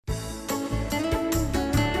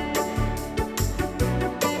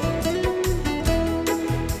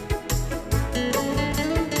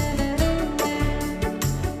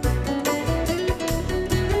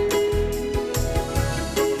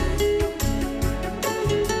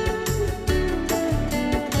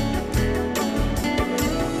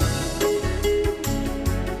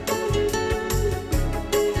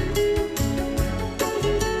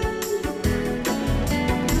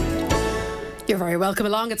welcome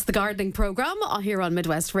along. It's the gardening programme here on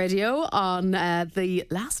Midwest Radio on the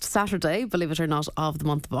last Saturday, believe it or not, of the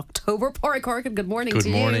month of October. Pádraig Corkin, good morning to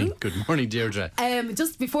you. Good morning. Good morning, Deirdre.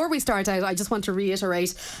 Just before we start out, I just want to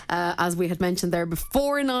reiterate, as we had mentioned there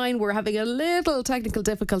before 9, we're having a little technical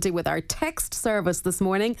difficulty with our text service this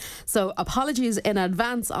morning. So apologies in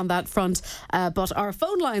advance on that front. But our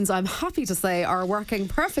phone lines, I'm happy to say, are working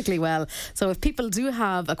perfectly well. So if people do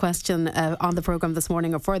have a question on the programme this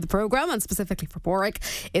morning or for the programme, and specifically for Pádraig,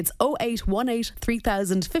 it's 0818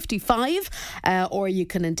 3055, or you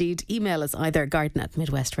can indeed email us either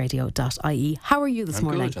garden@midwestradio.ie. How are you this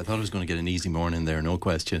morning? Good. I thought I was going to get an easy morning there, no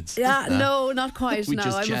questions. Yeah, no, not quite. We no,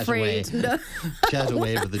 just I'm chat afraid. away. No. Chat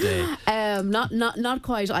away for the day. Not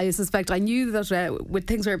quite. I suspect. I knew that when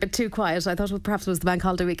things were a bit too quiet, I thought perhaps it was the bank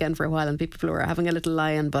holiday weekend for a while and people were having a little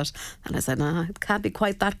lie-in, but then I said, no, it can't be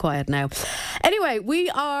quite that quiet now. Anyway, we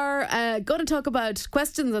are going to talk about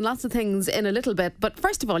questions and lots of things in a little bit, but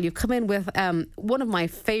first of all, you've come in with one of my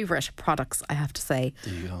favourite products, I have to say,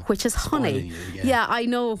 which is honey. Yeah, I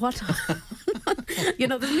know what. You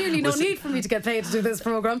know, there's nearly no need for me to get paid to do this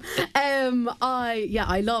programme.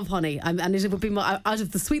 I love honey, and it would be out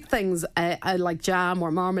of the sweet things, I like jam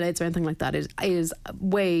or marmalades or anything like that. It is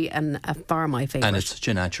way and far my favourite. And it's such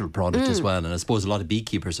a natural product as well. And I suppose a lot of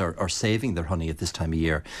beekeepers are saving their honey at this time of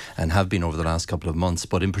year and have been over the last couple of months.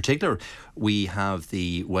 But in particular, we have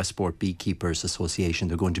the Westport Beekeepers Association.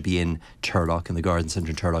 They're going to be in Turlock, in the Garden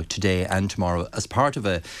Centre in Turlock, today and tomorrow as part of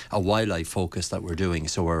a wildlife focus that we're doing.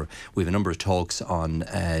 So we have a number of talks on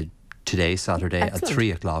today, Saturday, Excellent. at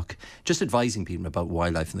 3 o'clock, just advising people about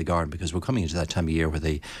wildlife in the garden, because we're coming into that time of year where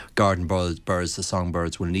the garden birds, the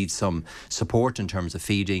songbirds, will need some support in terms of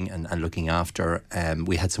feeding and looking after.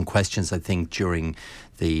 We had some questions, I think, during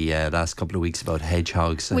the last couple of weeks about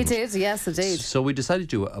hedgehogs. We did, yes, indeed. So we decided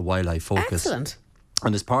to do a wildlife focus. Excellent.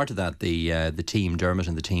 And as part of that, the team, Dermot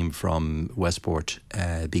and the team from Westport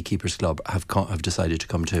Beekeepers Club have decided to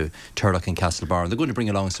come to Turlock and Castlebar. They're going to bring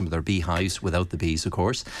along some of their beehives, without the bees, of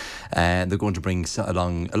course. And they're going to bring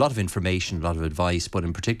along a lot of information, a lot of advice, but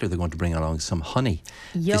in particular, they're going to bring along some honey.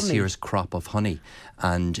 Yummy. This year's crop of honey.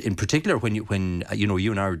 And in particular, when you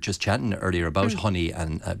and I were just chatting earlier about honey,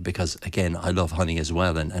 and because again, I love honey as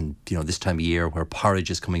well, and this time of year where porridge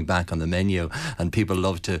is coming back on the menu, and people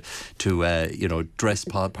love to dress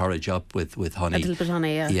porridge up with honey. A little bit of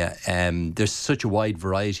honey, yeah. Yeah, there's such a wide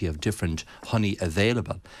variety of different honey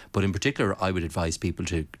available, but in particular, I would advise people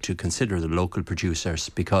to consider the local producers,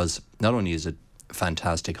 because not only is it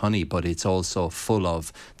fantastic honey, but it's also full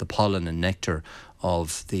of the pollen and nectar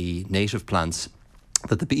of the native plants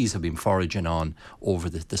that the bees have been foraging on over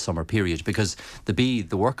the summer period, because the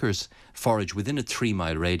workers forage within a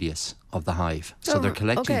 3-mile radius of the hive. So they're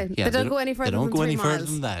collecting. Okay, they don't go any further than 3 miles. They don't go any further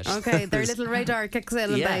than that. Okay, their little radar kicks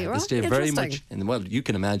in and they stay very much. Well, you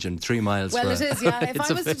can imagine 3 miles. Well, it is. Yeah, if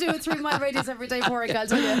I was to do a 3-mile radius every day, Pádraig, I'll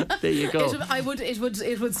tell you. There you go.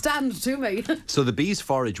 It would stand to me. So the bees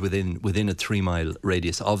forage within a 3-mile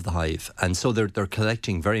radius of the hive, and so they're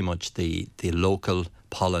collecting very much the local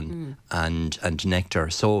pollen and nectar.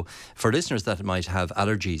 So for listeners that might have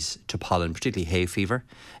allergies to pollen, particularly hay fever,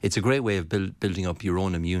 it's a great way of building up your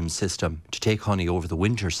own immune system to take honey over the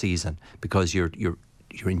winter season, because you're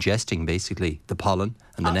ingesting basically the pollen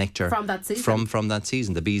and the nectar from that season. From that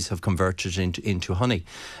season. The bees have converted it into honey,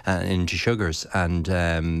 into sugars, and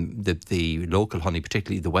the local honey,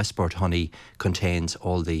 particularly the Westport honey, contains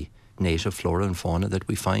all the native flora and fauna that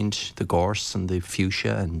we find, the gorse and the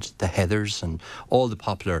fuchsia and the heathers and all the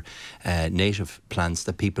popular native plants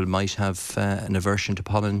that people might have an aversion to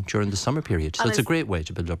pollen during the summer period. So it's a great way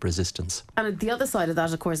to build up resistance. And the other side of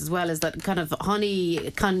that, of course, as well, is that kind of honey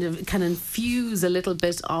kind of can infuse a little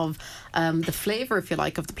bit of the flavour, if you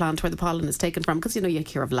like, of the plant where the pollen is taken from. Because, you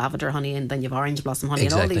hear of lavender honey, and then you have orange blossom honey,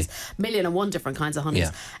 exactly. and all these 1,000,001 different kinds of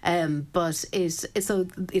honeys. Yeah. But it'll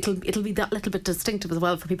be that little bit distinctive as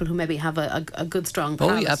well for people who maybe have a good strong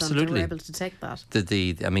palate. Oh, absolutely. And are able to take that.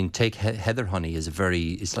 Take heather honey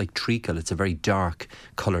it's like treacle. It's a very dark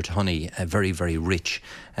coloured honey, very, very rich,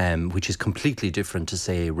 which is completely different to,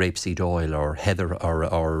 say, rapeseed oil or heather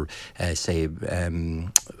or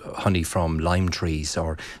honey from lime trees.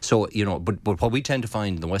 But what we tend to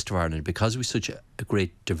find in the west of Ireland, because we've such a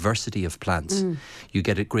great diversity of plants, you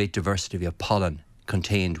get a great diversity of pollen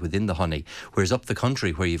contained within the honey. Whereas up the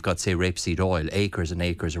country, where you've got, say, rapeseed oil, acres and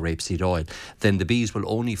acres of rapeseed oil, then the bees will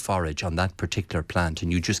only forage on that particular plant,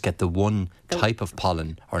 and you just get the one type of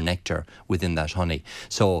pollen or nectar within that honey.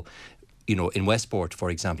 So, in Westport, for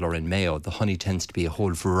example, or in Mayo, the honey tends to be a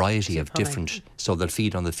whole variety of different. So they'll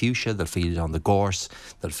feed on the fuchsia, they'll feed on the gorse,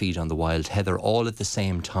 they'll feed on the wild heather, all at the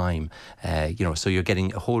same time. So you're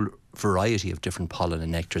getting a whole variety of different pollen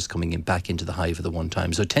and nectars coming in back into the hive at the one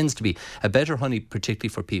time. So it tends to be a better honey, particularly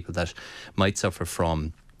for people that might suffer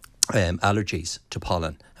from allergies to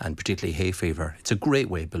pollen and particularly hay fever. It's a great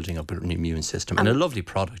way of building up an immune system and a lovely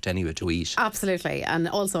product anyway to eat. Absolutely. And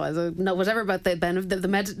also, whatever about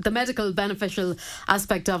the medical beneficial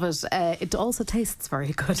aspect of it, it also tastes very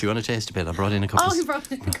good. Do you want to taste a bit? I brought in a couple. Oh, you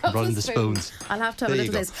brought in a couple of spoons. I'll have to have a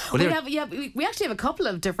little taste. We actually have a couple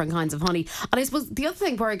of different kinds of honey. And I suppose the other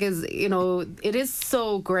thing, Parg, is, it is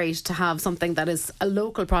so great to have something that is a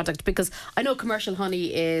local product, because I know commercial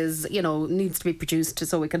honey is, needs to be produced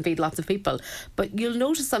so we can feed lots of people. But you'll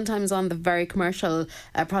notice sometimes on the very commercial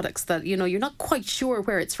products that you're not quite sure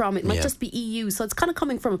where it's from. It might just be EU, so it's kind of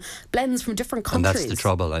coming from blends from different countries. And that's the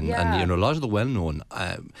trouble. And a lot of the well-known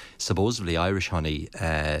supposedly Irish honey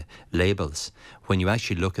labels, when you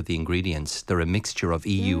actually look at the ingredients, they're a mixture of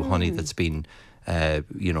EU honey that's been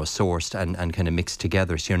sourced and kind of mixed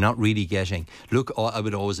together. So you're not really getting. I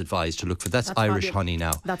would always advise to look for that's Irish honey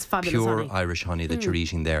now. That's fabulous. Pure honey. Irish honey that you're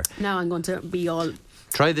eating there. Now I'm going to be all.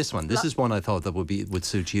 Try this one. This is one I thought that would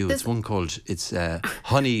suit you. It's one called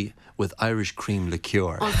honey with Irish cream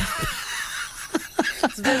liqueur.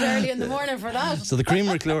 It's a bit early in the morning for that. So the cream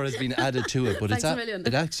liqueur has been added to it, but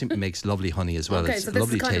it actually makes lovely honey as well. Okay, it's so this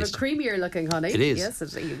lovely is kind taste. of a creamier looking honey. It is. Yes,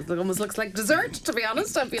 it almost looks like dessert, to be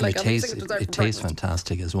honest. I feel like I'm eating dessert. It tastes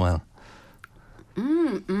fantastic as well.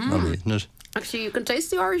 Lovely, isn't it? Actually, you can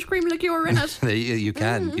taste the Irish cream liqueur in it. You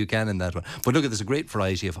can in that one. But look, there's a great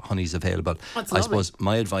variety of honeys available. That's I suppose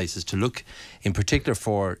my advice is to look in particular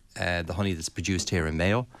for the honey that's produced here in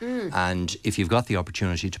Mayo. And if you've got the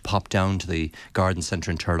opportunity to pop down to the garden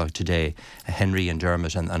centre in Turlough today, Henry and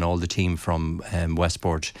Dermot and all the team from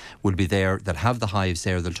Westport will be there that have the hives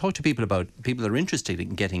there. They'll talk to people that are interested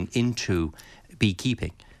in getting into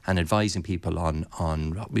beekeeping and advising people on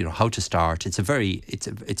how to start. It's a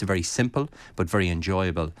very simple but very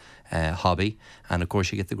enjoyable hobby, and of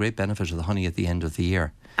course you get the great benefit of the honey at the end of the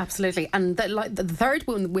year. Absolutely. And the third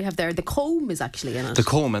one we have there, the comb is actually in it. The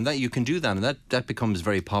comb, and that you can do that, and that becomes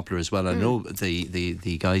very popular as well. I know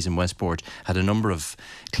the guys in Westport had a number of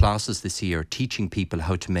classes this year teaching people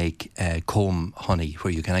how to make comb honey,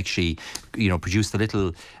 where you can actually produce the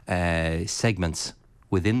little segments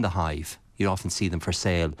within the hive. You often see them for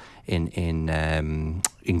sale in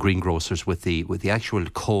greengrocers with the actual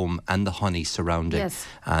comb and the honey surrounding. Yes.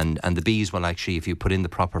 And the bees will actually, if you put in the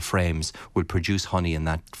proper frames, will produce honey in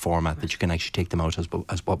that format that you can actually take them out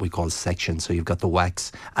as what we call sections. So you've got the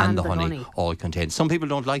wax and the honey all contained. Some people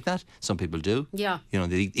don't like that. Some people do. Yeah.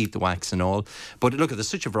 They eat the wax and all. But look, there's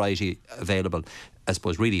such a variety available. I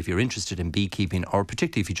suppose really if you're interested in beekeeping, or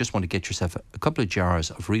particularly if you just want to get yourself a couple of jars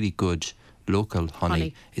of really good local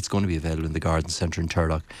honey, it's going to be available in the garden centre in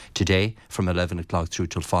Turlough today from 11 o'clock through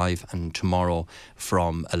till 5, and tomorrow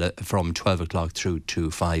from 12 o'clock through to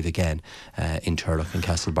 5 again in Turlough and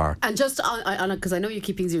Castlebar. And just because I know you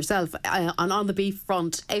keep these yourself, on the bee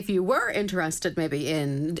front, if you were interested maybe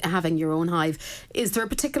in having your own hive, is there a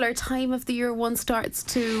particular time of the year one starts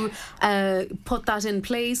to put that in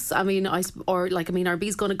place? I mean, are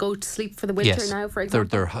bees going to go to sleep for the winter now, for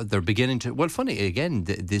example? They're beginning to. Well, funny again.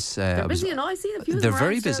 They're busy. I see a few of them. They're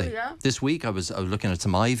very busy. Still, yeah. This week I was looking at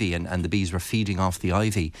some ivy, and the bees were feeding off the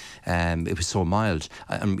ivy. It was so mild.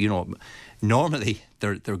 Normally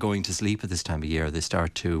they're going to sleep at this time of year. They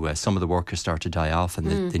start to some of the workers start to die off,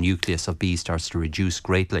 and the nucleus of bees starts to reduce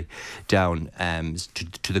greatly down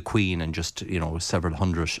to the queen and just several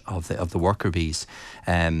hundred of the worker bees.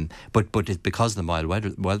 But because of the mild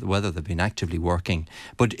weather they've been actively working.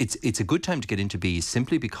 But it's a good time to get into bees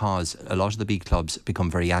simply because a lot of the bee clubs become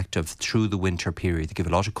very active through the winter period. They give a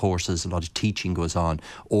lot of courses, a lot of teaching goes on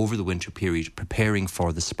over the winter period, preparing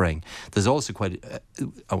for the spring. There's also quite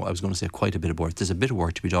a bit of work. There's a bit of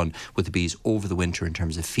work to be done with the bees over the winter in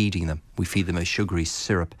terms of feeding them. We feed them a sugary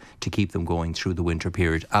syrup to keep them going through the winter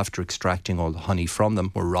period. After extracting all the honey from them,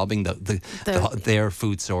 we're robbing their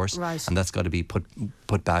food source, right. And that's got to be put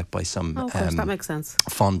back by some that makes sense.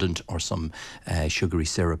 fondant or some sugary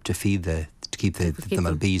syrup to feed keep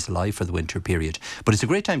the bees alive for the winter period. But it's a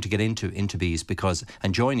great time to get into bees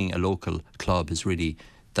and joining a local club is really.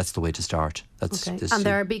 That's the way to start. And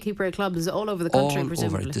there are beekeeper clubs all over the country,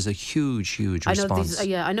 presumably. There's a huge response.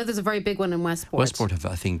 I know there's a very big one in Westport. Westport have,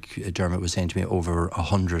 I think, Dermot was saying to me, over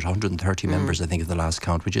 130 members, I think, at the last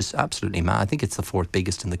count, which is absolutely mad. I think it's the fourth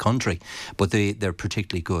biggest in the country. But they're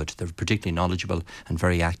particularly good. They're particularly knowledgeable and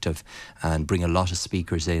very active, and bring a lot of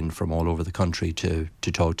speakers in from all over the country to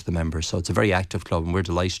talk to the members. So it's a very active club, and we're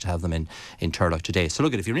delighted to have them in Turlough today. So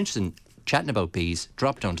look, if you're interested in chatting about bees,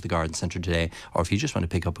 drop down to the garden centre today, or if you just want to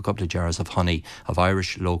pick up a couple of jars of honey, of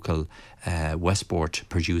Irish local Westport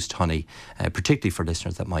produced honey, particularly for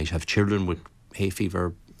listeners that might have children with hay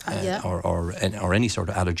fever or any sort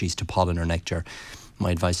of allergies to pollen or nectar,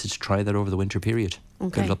 my advice is to try that over the winter period.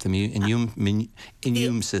 Okay. Build up the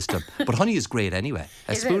immune system. But honey is great anyway.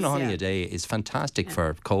 A spoon of honey a day is fantastic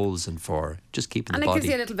for colds and for just keeping the body. And it gives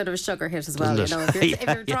you a little bit of a sugar hit as well, you know, if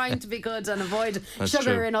you're trying to be good and avoid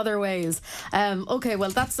sugar in other ways. Okay, well,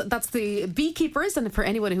 that's the beekeepers, and for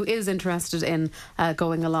anyone who is interested in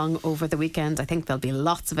going along over the weekend, I think there'll be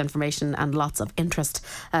lots of information and lots of interest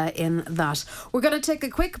in that. We're going to take a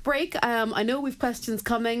quick break. I know we've questions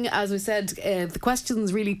coming. As we said, the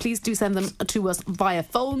questions, really, please do send them to us via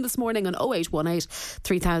phone this morning on 0818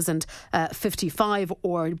 3000 55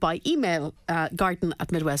 or by email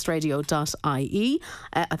garden@midwestradio.ie.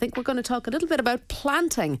 I think we're going to talk a little bit about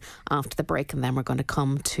planting after the break, and then we're going to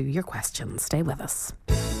come to your questions. Stay with us.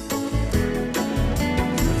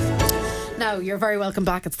 Now, you're very welcome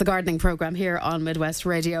back. It's the gardening programme here on Midwest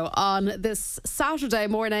Radio on this Saturday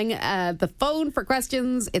morning. The phone for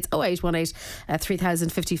questions, it's 0818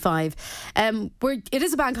 3055. It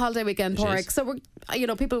is a bank holiday weekend, Pádraig, so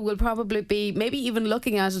people will probably be maybe even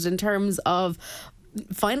looking at it in terms of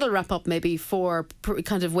final wrap up maybe for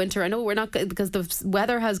kind of winter. I know we're not, because the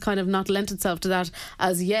weather has kind of not lent itself to that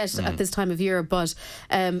as yet at this time of year, but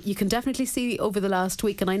you can definitely see over the last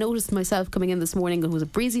week, and I noticed myself coming in this morning, it was a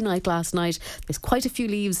breezy night last night. There's quite a few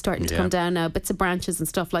leaves starting to come down now, bits of branches and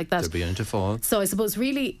stuff like that. They're beginning to fall. So I suppose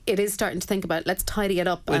really it is starting to think about, let's tidy it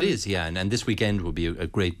up. Well, it is, yeah, and this weekend will be a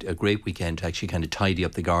great weekend to actually kind of tidy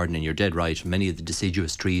up the garden, and you're dead right. Many of the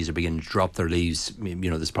deciduous trees are beginning to drop their leaves.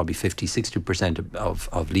 There's probably 50-60%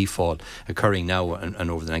 of leaf fall occurring now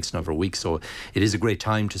and over the next number of weeks. So it is a great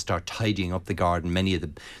time to start tidying up the garden. Many of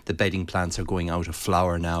the bedding plants are going out of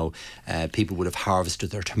flower now. People would have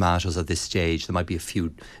harvested their tomatoes at this stage. There might be a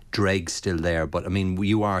few dregs still there, but I mean,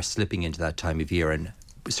 you are slipping into that time of year, and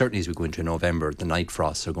certainly as we go into November, the night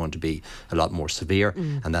frosts are going to be a lot more severe,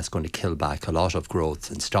 and that's going to kill back a lot of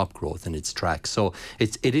growth and stop growth in its tracks. So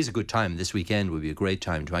it is a good time. This weekend would be a great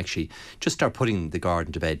time to actually just start putting the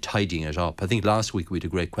garden to bed, tidying it up. I think last week we had a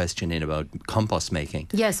great question in about compost making.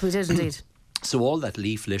 Yes, we did indeed. So all that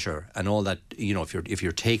leaf litter and all that, if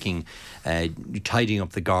you're taking, tidying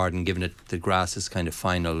up the garden, giving it the grasses kind of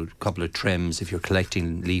final couple of trims, if you're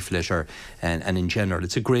collecting leaf litter and in general,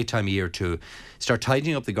 it's a great time of year to start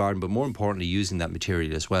tidying up the garden, but more importantly, using that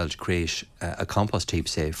material as well to create a compost heap,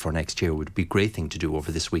 say, for next year would be a great thing to do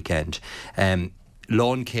over this weekend.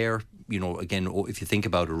 Lawn care, again, if you think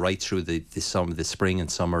about it right through the spring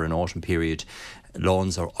and summer and autumn period,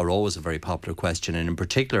 lawns are always a very popular question, and in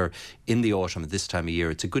particular in the autumn at this time of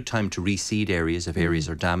year, it's a good time to reseed areas. If areas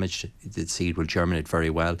are damaged, the seed will germinate very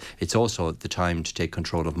well. It's also the time to take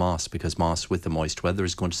control of moss, because moss with the moist weather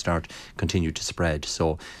is going to continue to spread.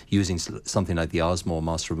 So using something like the Osmo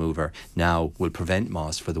moss remover now will prevent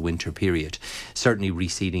moss for the winter period. Certainly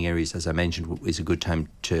reseeding areas, as I mentioned, is a good time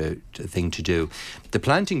thing to do. The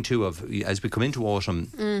planting too as we come into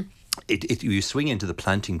autumn, you swing into the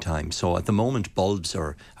planting time. So at the moment, bulbs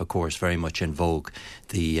are, of course, very much in vogue.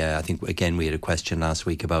 I think, again, we had a question last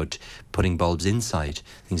week about putting bulbs inside,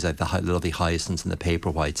 things like the lovely hyacinths and the paper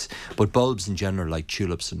whites. But bulbs in general, like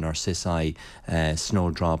tulips and narcissi,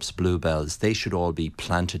 snowdrops, bluebells, they should all be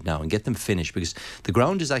planted now and get them finished, because the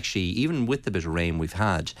ground is actually, even with the bit of rain we've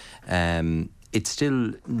had,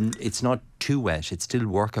 it's not too wet, it's still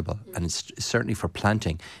workable, and it's certainly for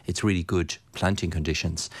planting, it's really good planting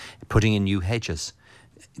conditions. Putting in new hedges,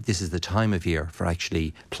 this is the time of year for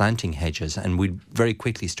actually planting hedges, and we'd very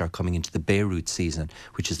quickly start coming into the bare root season,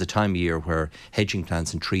 which is the time of year where hedging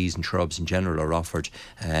plants and trees and shrubs in general are offered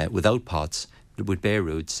without pots. With bare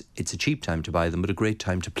roots, it's a cheap time to buy them, but a great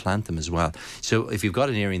time to plant them as well. So if you've got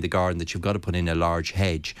an area in the garden that you've got to put in a large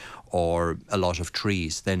hedge or a lot of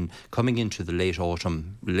trees, then coming into the late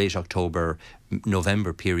autumn, late October,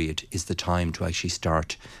 November period is the time to actually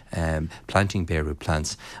start planting bare root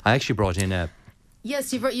plants. I actually brought in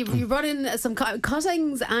Yes, you brought in some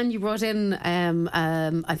cuttings, and you brought in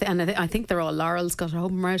I think they're all laurels. Got to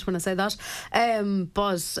hope I'm right when I say that.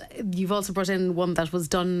 But you've also brought in one that was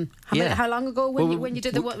done how long ago when you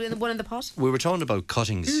did the one in the pot? We were talking about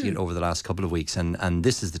cuttings over the last couple of weeks, and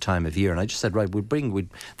this is the time of year. And I just said, right,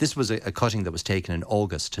 this was a cutting that was taken in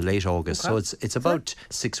August to late August, okay. So it's about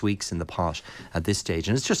 6 weeks in the pot at this stage,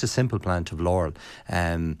 and it's just a simple plant of laurel.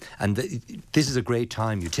 This is a great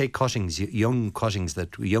time. You take cuttings, young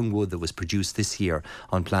wood that was produced this year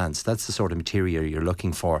on plants. That's the sort of material you're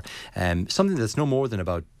looking for. Something that's no more than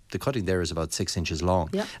about the cutting there is about 6 inches long.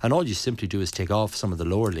 Yep. And all you simply do is take off some of the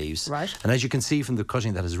lower leaves. Right. And as you can see from the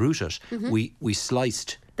cutting that is rooted, we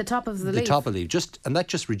sliced The top of the the leaf. top of the leaf, and that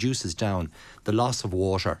just reduces down the loss of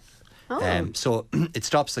water. So it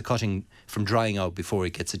stops the cutting from drying out before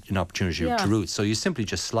it gets an opportunity to root. So you simply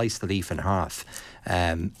just slice the leaf in half,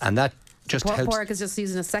 and that just helps. Pork is just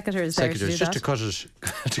using a secateurs there to do just that.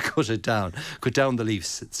 to cut it down, cut down the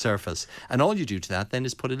leaf's surface, and all you do to that then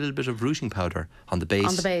is put a little bit of rooting powder on the base.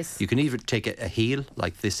 On the base. You can either take a heel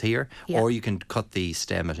like this here, or you can cut the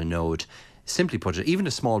stem at a node. Simply put it, even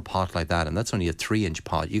a small pot like that, and that's only a 3-inch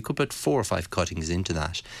pot, you could put 4 or 5 cuttings into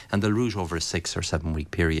that, and they'll root over a 6 or 7 week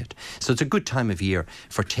period. So it's a good time of year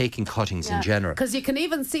for taking cuttings in general. Because you can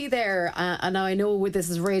even see there, and now I know this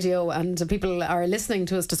is radio and people are listening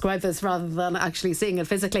to us describe this rather than actually seeing it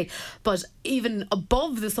physically, but even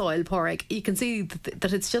above the soil porrick, you can see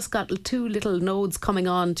that it's just got 2 little nodes coming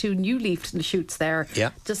on, 2 new leafed shoots there,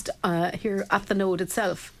 just here at the node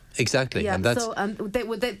itself. Exactly, Yeah, and that's so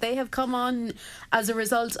would they have come on as a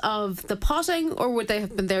result of the potting, or would they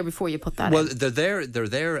have been there before you put that well, in? they're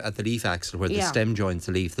there at the leaf axil where the stem joins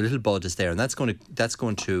the leaf. The little bud is there, and that's going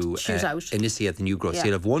to shoot out, initiate the new growth. So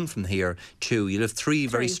you'll have 1 from here, 2. You'll have 3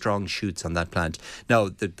 very strong shoots on that plant. Now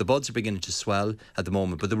the buds are beginning to swell at the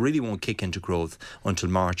moment, but they really won't kick into growth until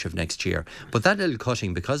March of next year. But that little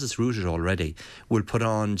cutting, because it's rooted already, will put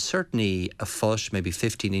on certainly a foot, maybe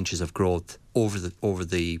 15 inches of growth over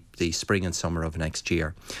the spring and summer of next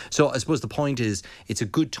year. So I suppose the point is it's a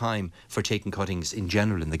good time for taking cuttings in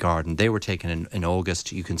general in the garden. They were taken in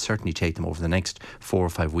August. You can certainly take them over the next 4 or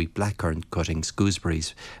 5 week blackcurrant cuttings,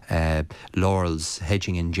 gooseberries, laurels,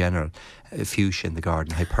 hedging in general, fuchsia in the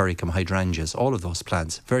garden, hypericum, hydrangeas, all of those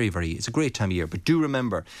plants. Very, very, it's a great time of year. But do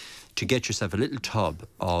remember to get yourself a little tub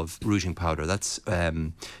of rooting powder. That's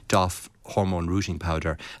Doff hormone rooting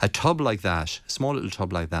powder. A tub like that, a small little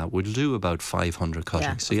tub like that, will do about 500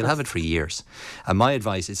 cuttings. So you'll have it for years. And my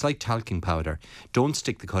advice, it's like talcum powder. Don't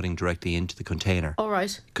stick the cutting directly into the container. All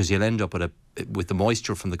right. Because you'll end up with the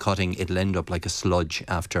moisture from the cutting, it'll end up like a sludge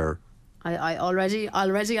after. I already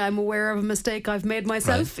I'm aware of a mistake I've made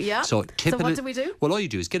myself. Right. Yeah. So what do we do? Well, all you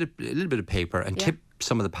do is get a little bit of paper and tip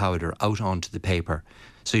some of the powder out onto the paper.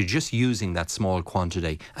 So you're just using that small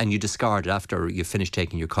quantity, and you discard it after you finish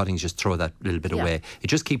taking your cuttings. Just throw that little bit away. It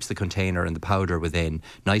just keeps the container and the powder within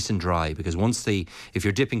nice and dry, because if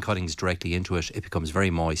you're dipping cuttings directly into it, it becomes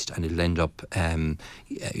very moist and it'll end up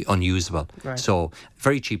unusable. Right. So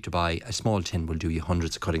very cheap to buy. A small tin will do you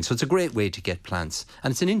hundreds of cuttings. So it's a great way to get plants,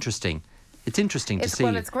 and it's interesting to see.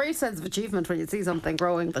 Well, it's a great sense of achievement when you see something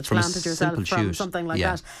growing that you planted yourself from something like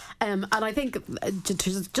that. And I think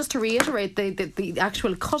just to reiterate, the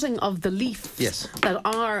actual cutting of the leaves that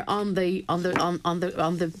are on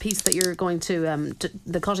the piece that you're going to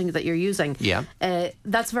the cutting that you're using.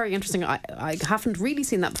 That's very interesting. I haven't really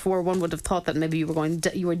seen that before. One would have thought that maybe you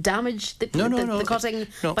would damage the cutting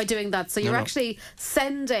by doing that. So you're actually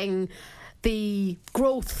sending the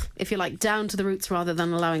growth, if you like, down to the roots rather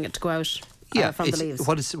than allowing it to go out from the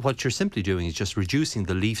leaves. What you're simply doing is just reducing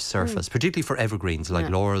the leaf surface, particularly for evergreens like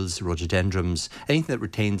laurels, rhododendrons, anything that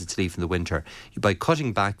retains its leaf in the winter. By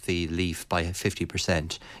cutting back the leaf by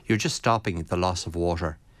 50%, you're just stopping the loss of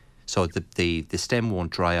water. So the stem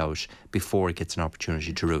won't dry out before it gets an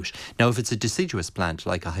opportunity to root. Now, if it's a deciduous plant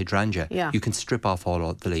like a hydrangea, you can strip off all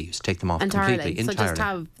of the leaves, take them off completely, entirely. So just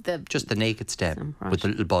have the naked stem with the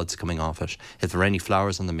little buds coming off it. If there are any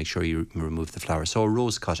flowers on them, make sure you remove the flowers. So a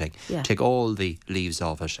rose cutting, take all the leaves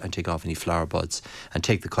off it and take off any flower buds, and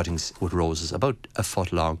take the cuttings with roses about a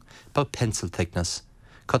foot long, about pencil thickness.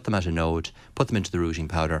 Cut them at a node, put them into the rooting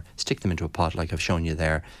powder, stick them into a pot like I've shown you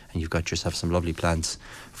there, and you've got yourself some lovely plants.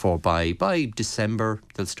 By December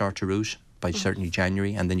they'll start to root, by certainly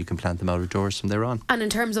January, and then you can plant them out of doors from there on. And in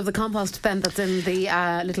terms of the compost then that's in the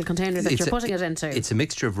little container that you're putting it into? It's a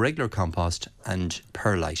mixture of regular compost and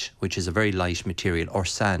perlite, which is a very light material, or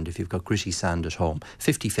sand if you've got gritty sand at home.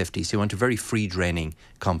 50-50, so you want a very free draining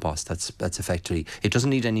compost. That's effectively, it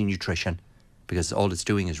doesn't need any nutrition, because all it's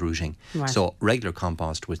doing is rooting. Right. So regular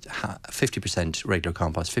compost with 50% regular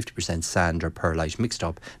compost, 50% sand or perlite mixed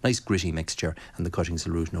up, nice gritty mixture, and the cuttings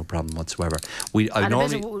will root no problem whatsoever.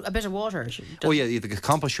 A bit of water. The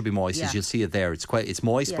compost should be moist, as you'll see it there. It's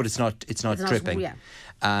moist, but it's not dripping.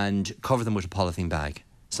 And cover them with a polythene bag,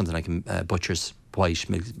 something like a butcher's white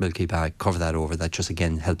milky bag, cover that over. That just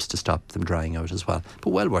again helps to stop them drying out as well.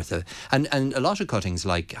 But well worth it. And a lot of cuttings,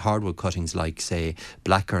 like hardwood cuttings, like say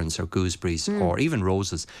blackcurrants or gooseberries or even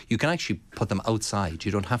roses, you can actually put them outside.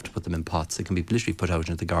 You don't have to put them in pots. They can be literally put out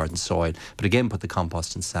into the garden soil. But again, put the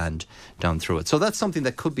compost and sand down through it. So that's something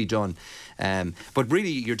that could be done. But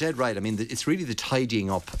really, you're dead right. I mean, it's really the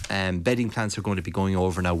tidying up. Bedding plants are going to be going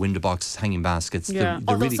over now. Window boxes, hanging baskets. Yeah.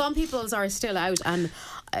 Although some people's are still out, and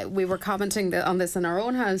we were commenting on this in our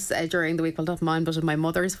own house during the week. Well, not mine, but in my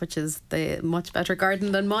mother's, which is the much better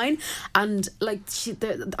garden than mine. And like,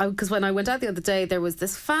 because when I went out the other day, there was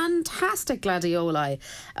this fantastic gladioli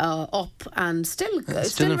up and still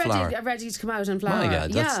ready to come out and flower. My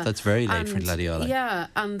God, that's very late for gladioli. Yeah,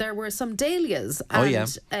 and there were some dahlias.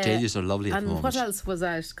 Dahlias are lovely at the moment. And what else was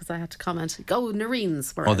out? Because I had to comment.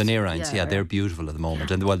 Nerines were out. The nerines, they're beautiful at the moment.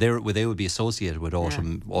 And they would be associated with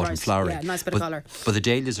autumn flowering. Yeah, nice bit of colour. But the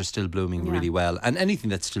dahlias are still blooming really well, and anything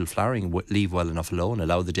that's still flowering, leave well enough alone.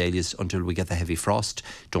 Allow the dahlias until we get the heavy frost.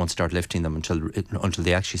 Don't start lifting them until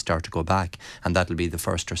they actually start to go back, and that'll be the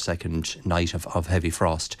first or second night of heavy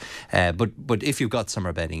frost. But if you've got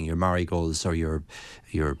summer bedding, your marigolds or your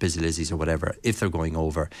busy lizzies or whatever, if they're going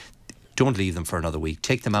over, don't leave them for another week.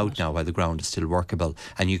 Take them out now while the ground is still workable,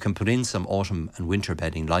 and you can put in some autumn and winter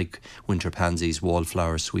bedding like winter pansies,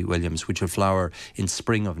 wallflowers, sweet williams, which will flower in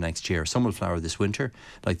spring of next year. Some will flower this winter,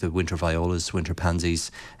 like the winter violas, winter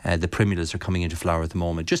pansies. The primulas are coming into flower at the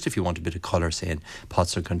moment. Just if you want a bit of colour, say in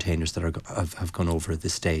pots or containers that have gone over at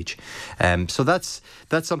this stage. So that's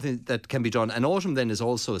something that can be done. And autumn then is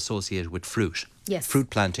also associated with fruit. Yes. Fruit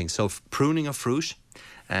planting. So pruning of fruit.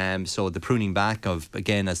 So the pruning back of,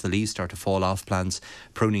 again, as the leaves start to fall off plants,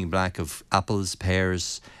 pruning back of apples,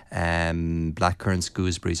 pears, blackcurrants,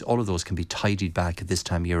 gooseberries, all of those can be tidied back at this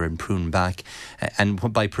time of year and pruned back. And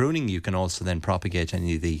by pruning, you can also then propagate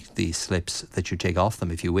any of the slips that you take off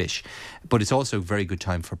them if you wish. But it's also a very good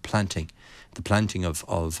time for planting. The planting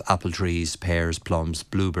of apple trees, pears, plums,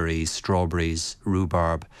 blueberries, strawberries,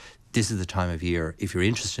 rhubarb. This is the time of year, if you're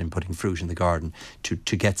interested in putting fruit in the garden,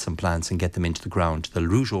 to get some plants and get them into the ground. They'll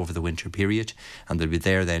root over the winter period, and they'll be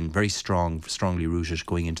there then very strongly rooted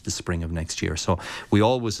going into the spring of next year. So we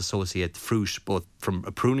always associate fruit both from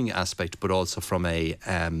a pruning aspect, but also from a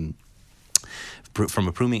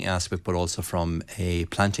pruning aspect, but also from a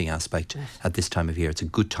planting aspect. At this time of year, it's a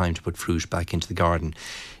good time to put fruit back into the garden.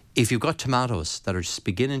 If you've got tomatoes that are just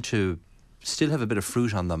beginning to still have a bit of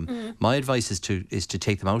fruit on them, my advice is to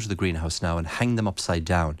take them out of the greenhouse now and hang them upside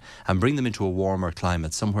down and bring them into a warmer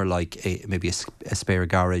climate, somewhere like maybe a spare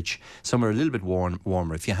garage, somewhere a little bit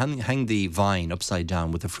warmer. If you hang the vine upside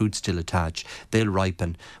down with the fruit still attached, they'll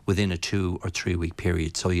ripen within a 2 or 3 week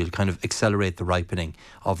period. So you'll kind of accelerate the ripening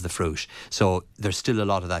of the fruit. So there's still a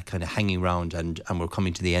lot of that kind of hanging around, and we're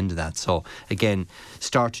coming to the end of that. So again,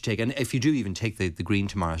 start to take, and if you do even take the green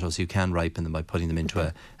tomatoes, you can ripen them by putting them into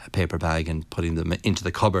a paper bag and putting them into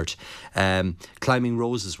the cupboard. Climbing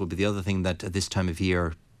roses will be the other thing that at this time of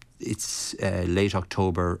year, it's late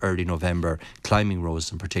October, early November, climbing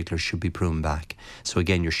roses in particular should be pruned back. So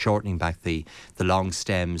again, you're shortening back the long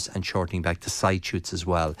stems and shortening back the side shoots as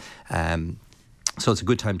well. So it's a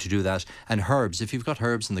good time to do that. And herbs, if you've got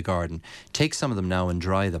herbs in the garden, take some of them now and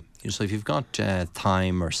dry them. So if you've got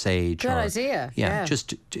thyme or sage, good idea. Yeah,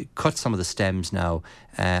 just cut some of the stems now.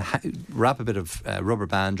 Wrap a bit of rubber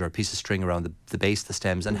band or a piece of string around the base of the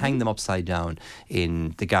stems and hang them upside down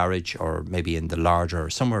in the garage or maybe in the larder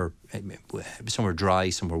or somewhere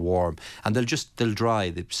dry, somewhere warm, and they'll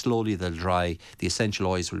dry. Slowly they'll dry. The essential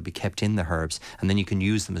oils will be kept in the herbs, and then you can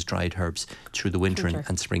use them as dried herbs through the winter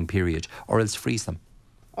and spring period, or else freeze them.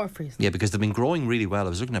 Yeah, because they've been growing really well. I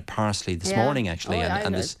was looking at parsley this morning actually,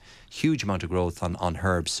 and there's huge amount of growth on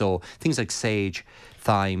herbs. So things like sage,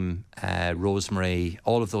 thyme, rosemary,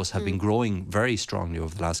 all of those have been growing very strongly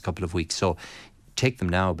over the last couple of weeks. So take them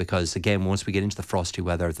now, because again, once we get into the frosty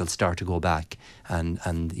weather, they'll start to go back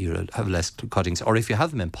and you'll have less cuttings. Or if you have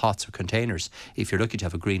them in pots or containers, if you're lucky to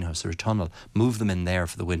have a greenhouse or a tunnel, move them in there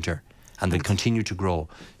for the winter, and they'll continue to grow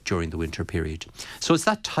during the winter period. So it's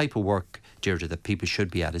that type of work, Deirdre, that people should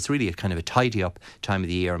be at. It's really a kind of a tidy up time of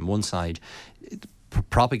the year on one side.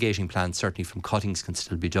 Propagating plants, certainly from cuttings, can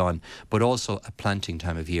still be done, but also a planting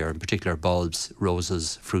time of year, in particular bulbs,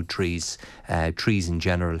 roses, fruit trees, trees in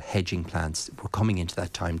general, hedging plants. We're coming into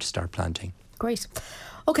that time to start planting. Great.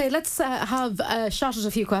 Okay, let's have a shot at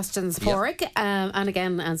a few questions, Pádraig. And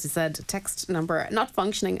again, as you said, text number not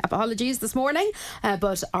functioning. Apologies this morning,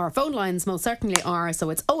 but our phone lines most certainly are.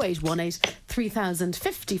 So it's 0818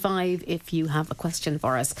 3055 if you have a question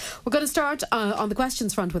for us. We're going to start on the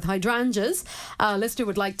questions front with hydrangeas. A listener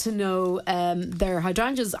would like to know their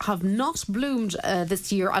hydrangeas have not bloomed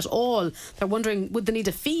this year at all. They're wondering, would they need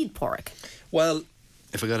a feed, Pádraig? Well,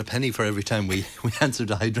 if I got a penny for every time we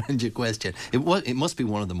answered a hydrangea question, it must be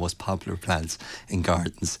one of the most popular plants in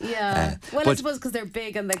gardens. Yeah. Well, I suppose because they're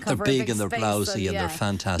big and they cover they're a big and they're blousy and they're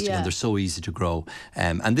fantastic and they're so easy to grow.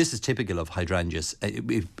 And this is typical of hydrangeas.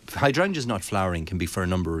 Hydrangeas not flowering can be for a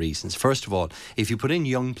number of reasons. First of all, if you put in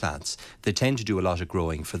young plants, they tend to do a lot of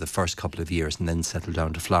growing for the first couple of years and then settle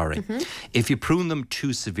down to flowering. If you prune them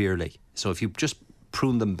too severely, so if you just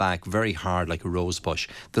prune them back very hard like a rose bush,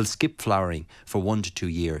 they'll skip flowering for 1 to 2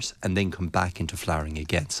 years and then come back into flowering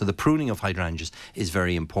again. So the pruning of hydrangeas is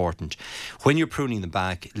very important. When you're pruning them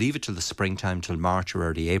back, leave it till the springtime, till March or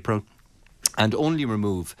early April, and only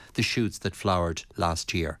remove the shoots that flowered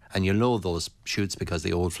last year. And you'll know those shoots because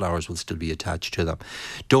the old flowers will still be attached to them.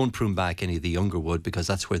 Don't prune back any of the younger wood because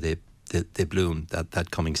that's where they bloom that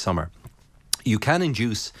coming summer. You can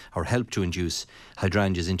induce or help to induce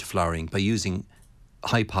hydrangeas into flowering by using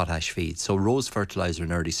high potash feed. So rose fertiliser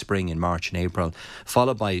in early spring in March and April,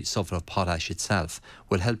 followed by sulphate of potash itself,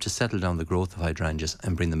 will help to settle down the growth of hydrangeas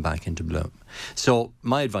and bring them back into bloom. So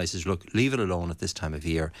my advice is, look, leave it alone at this time of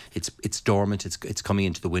year. It's dormant, it's coming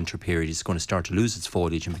into the winter period, it's going to start to lose its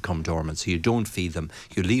foliage and become dormant. So you don't feed them,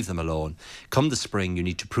 you leave them alone. Come the spring, you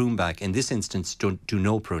need to prune back. In this instance, don't do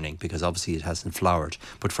no pruning because obviously it hasn't flowered.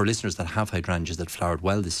 But for listeners that have hydrangeas that flowered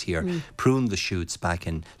well this year, prune the shoots back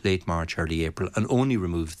in late March, early April, and only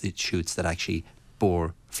remove the shoots that actually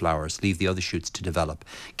bore flowers. Leave the other shoots to develop.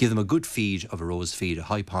 Give them a good feed of a rose feed, a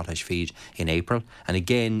high potash feed in April, and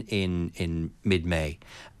again in mid-May.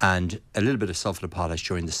 And a little bit of sulphate of potash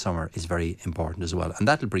during the summer is very important as well. And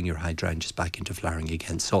that'll bring your hydrangeas back into flowering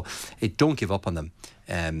again. So don't give up on them.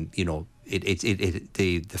 The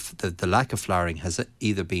lack of flowering has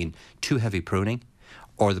either been too heavy pruning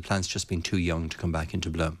or the plant's just been too young to come back into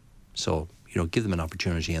bloom. So give them an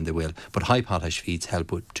opportunity and they will. But high potash feeds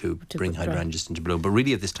help to bring hydrangeas into bloom. But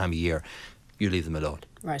really at this time of year, you leave them alone.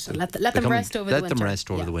 Right, so let them rest over the winter. Let them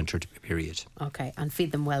rest over the winter period. Okay, and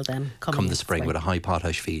feed them well then. Come the spring with a high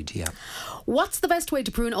potash feed, yeah. What's the best way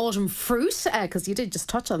to prune autumn fruit? Because you did just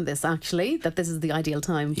touch on this actually, that this is the ideal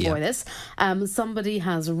time for this. Somebody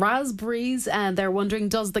has raspberries and they're wondering,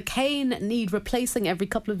 does the cane need replacing every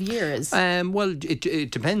couple of years? Well,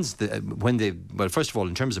 it depends. First of all,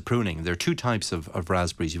 in terms of pruning, there are two types of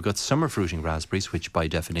raspberries. You've got summer fruiting raspberries, which by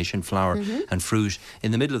definition flower and fruit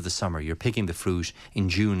in the middle of the summer. You're picking the fruit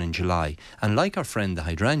in June and July. And like our friend the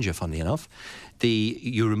hydrangea, funnily enough,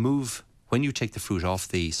 when you take the fruit off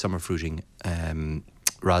the summer fruiting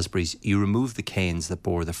raspberries, you remove the canes that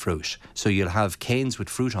bore the fruit. So you'll have canes with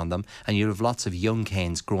fruit on them and you'll have lots of young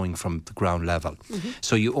canes growing from the ground level.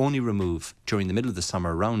 So you only remove, during the middle of the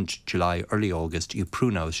summer, around July, early August, you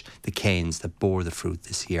prune out the canes that bore the fruit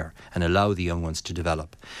this year and allow the young ones to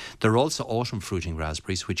develop. There are also autumn fruiting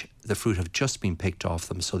raspberries, which the fruit have just been picked off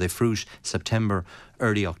them. So they fruit September,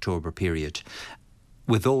 early October period.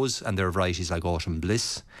 With those, and there are varieties like Autumn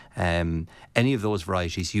Bliss, any of those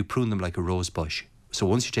varieties, you prune them like a rose bush. So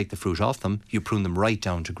once you take the fruit off them, you prune them right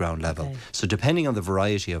down to ground level. Okay. So depending on the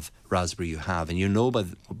variety of raspberry you have,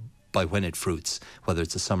 and by when it fruits, whether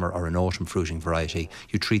it's a summer or an autumn fruiting variety,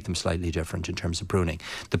 you treat them slightly different in terms of pruning.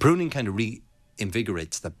 The pruning kind of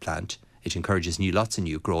reinvigorates the plant. It encourages lots of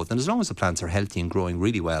new growth. And as long as the plants are healthy and growing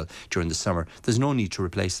really well during the summer, there's no need to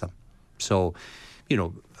replace them. So,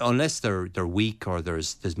 unless they're weak or there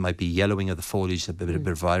might be yellowing of the foliage, a bit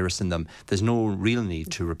of virus in them, there's no real need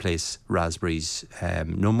to replace raspberries.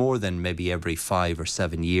 No more than maybe every 5 or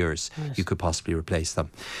 7 years you could possibly replace them.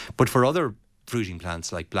 But for other fruiting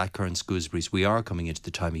plants like blackcurrants, gooseberries, we are coming into the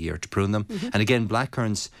time of year to prune them. And again,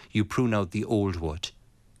 blackcurrants, you prune out the old wood.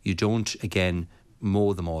 You don't, again,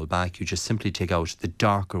 mow them all back. You just simply take out the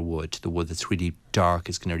darker wood, the wood that's really dark,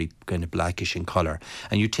 is kind of blackish in colour,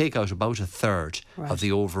 and you take out about a third of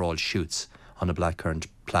the overall shoots on a blackcurrant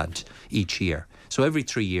plant each year. So every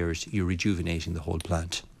 3 years you're rejuvenating the whole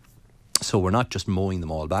plant. So we're not just mowing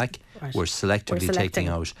them all back, we're selectively taking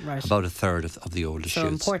out about a third of the oldest shoots.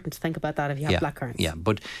 So important to think about that if you have blackcurrants. Yeah,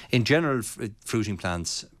 but in general, fruiting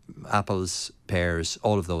plants, apples, pears,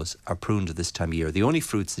 all of those are pruned at this time of year. The only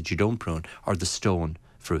fruits that you don't prune are the stone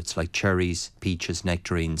fruits like cherries, peaches,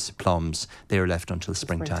 nectarines, plums. They are left until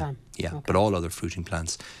springtime. Yeah, but all other fruiting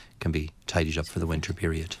plants can be tidied up for the winter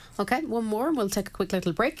period. Okay, one more and we'll take a quick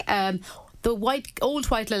little break. the old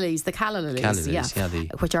white lilies, the calla lilies,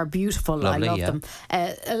 which are beautiful. Lovely, I love them.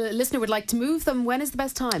 A listener would like to move them. When is the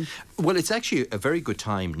best time? Well, it's actually a very good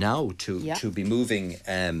time now to be moving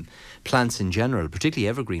plants in general, particularly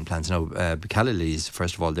evergreen plants. Now, calla lilies,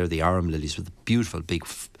 first of all, they're the arum lilies with beautiful big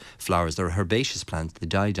flowers. They're herbaceous plants. They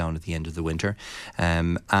die down at the end of the winter.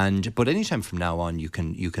 But anytime from now on, you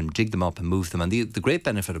can dig them up and move them. And the great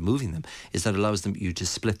benefit of moving them is that it allows you to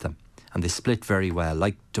split them. And they split very well,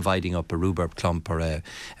 like dividing up a rhubarb clump or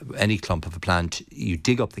any clump of a plant. You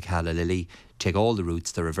dig up the calla lily, take all the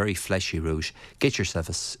roots, they're a very fleshy root, get yourself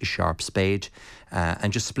a sharp spade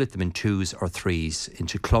and just split them in 2s or 3s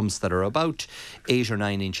into clumps that are about 8 or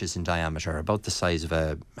 9 inches in diameter, about the size of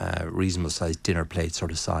a reasonable sized dinner plate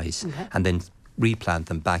sort of size. Okay. And then replant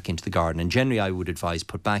them back into the garden. And generally I would advise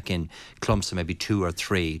put back in clumps of maybe 2 or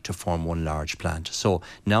 3 to form one large plant. So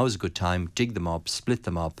now is a good time, dig them up, split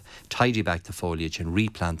them up, tidy back the foliage and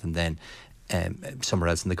replant them then somewhere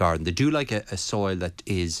else in the garden. They do like a soil that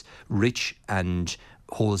is rich and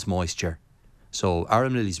holds moisture. So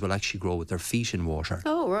arum lilies will actually grow with their feet in water.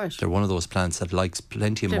 Oh, right. They're one of those plants that likes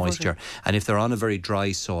plenty of moisture. And if they're on a very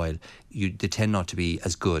dry soil, they tend not to be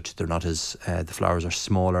as good. They're not as, the flowers are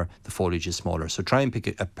smaller, the foliage is smaller. So try and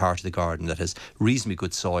pick a part of the garden that has reasonably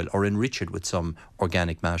good soil or enrich it with some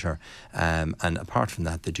organic matter. And apart from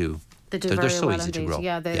that, they're so well easy indeed. to grow.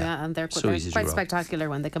 And they're quite spectacular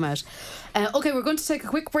when they come out. Okay, we're going to take a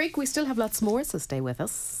quick break. We still have lots more, so stay with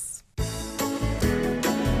us.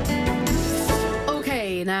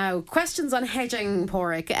 Now, questions on hedging,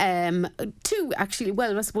 Porrick. 2 actually.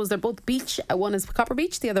 Well, I suppose they're both beech. One is copper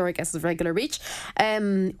beech, the other I guess is regular beech.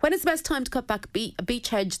 When is the best time to cut back a beech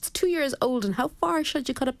hedge? It's 2 years old, and how far should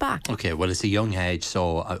you cut it back? Okay, well, it's a young hedge,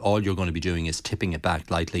 so all you're going to be doing is tipping it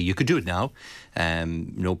back lightly. You could do it now,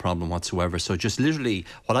 no problem whatsoever. So just literally,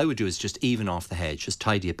 what I would do is just even off the hedge, just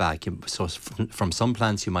tidy it back. So from some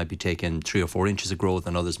plants you might be taking 3 or 4 inches of growth,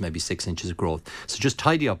 and others maybe 6 inches of growth. So just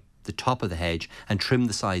tidy up the top of the hedge and trim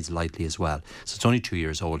the sides lightly as well. So it's only 2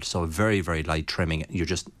 years old, so a very, very light trimming. You're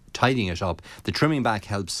just tidying it up. The trimming back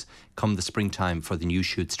helps come the springtime for the new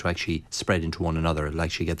shoots to actually spread into one another. It'll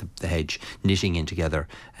actually get the hedge knitting in together.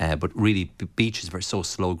 But really, beech is so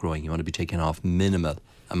slow growing. You want to be taking off minimal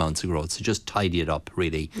amounts of growth. So just tidy it up,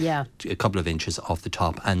 really. Yeah. A couple of inches off the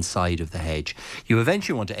top and side of the hedge. You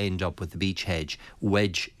eventually want to end up with the beech hedge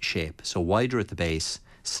wedge shape. So wider at the base,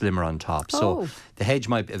 slimmer on top. So the hedge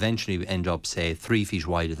might eventually end up, say, 3 feet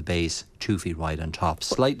wide at the base, 2 feet wide on top,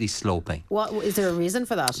 slightly sloping. What is there a reason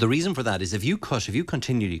for that? The reason for that is if you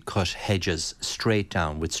continually cut hedges straight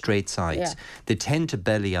down with straight sides, they tend to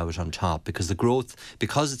belly out on top because the growth,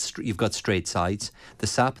 you've got straight sides, the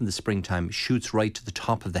sap in the springtime shoots right to the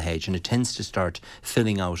top of the hedge and it tends to start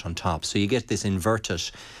filling out on top. So you get this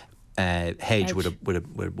inverted hedge with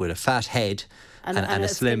a fat head and a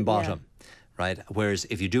slim bottom. Right? Whereas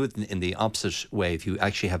if you do it in the opposite way, if you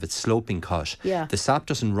actually have it sloping cut, the sap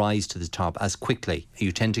doesn't rise to the top as quickly.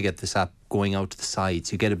 You tend to get the sap going out to the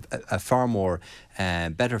sides. You get a far more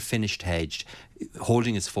better finished hedge,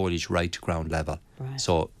 holding its foliage right to ground level. Right.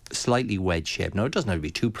 So slightly wedge shape. Now it doesn't have to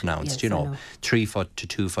be too pronounced, 3 foot to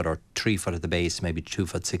 2 foot or 3 foot at the base, maybe 2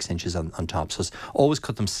 foot 6 inches on top. So always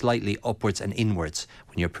cut them slightly upwards and inwards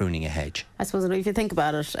when you're pruning a hedge. I suppose if you think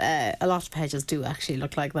about it, a lot of hedges do actually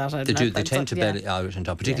look like that. They do. They tend to belly out on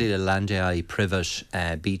top, particularly the Landii,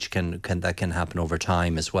 privet, beech can happen over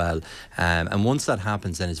time as well. And once that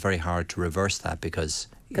happens, then it's very hard to reverse that because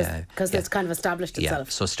it's kind of established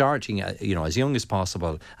itself. So starting, as young as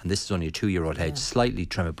possible, and this is only a 2-year-old hedge, slightly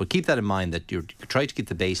trim it. But keep that in mind that you try to keep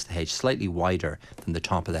the base of the hedge slightly wider than the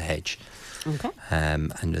top of the hedge. Okay.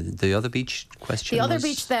 And the other beech question? The other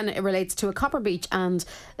beech then it relates to a copper beech, and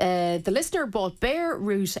the listener bought bare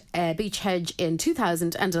root beech hedge in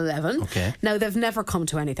 2011. Okay. Now they've never come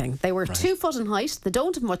to anything. They were 2 foot in height. They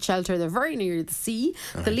don't have much shelter. They're very near the sea.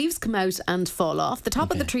 Right. The leaves come out and fall off. The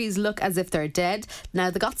top of the trees look as if they're dead. Now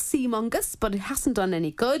they got sea mungus, but it hasn't done any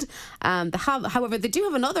good. However, they do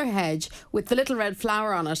have another hedge with the little red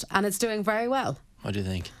flower on it, and it's doing very well. What do you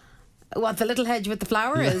think? What, the little hedge with the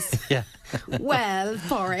flower is? Yeah. Well,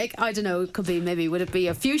 Porrick, I don't know, it could be would it be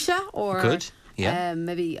a fuchsia or... Good. Yeah.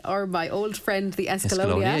 Maybe, or my old friend the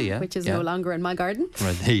Escalonia, which is no longer in my garden.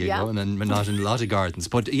 Right, there you go, and not in a lot of gardens.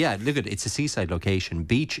 But look it's a seaside location.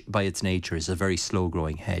 Beech, by its nature, is a very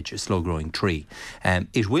slow-growing hedge, a slow-growing tree.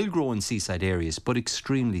 It will grow in seaside areas, but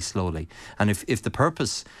extremely slowly. And if the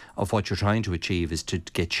purpose of what you're trying to achieve is to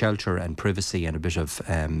get shelter and privacy and a bit of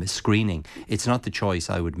screening, it's not the choice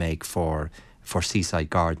I would make for for seaside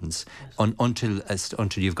gardens until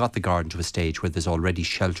you've got the garden to a stage where there's already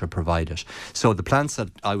shelter provided. So the plants that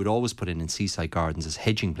I would always put in seaside gardens as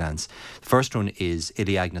hedging plants, the first one is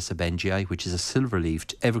Elaeagnus abengii, which is a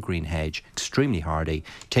silver-leafed evergreen hedge, extremely hardy,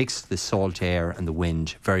 takes the salt air and the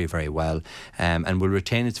wind very, very well, and will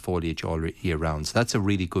retain its foliage all year round. So that's a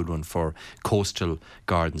really good one for coastal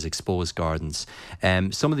gardens, exposed gardens.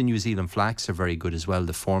 Some of the New Zealand flax are very good as well,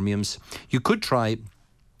 the phormiums. You could try,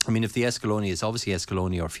 I mean, if the Escallonia is obviously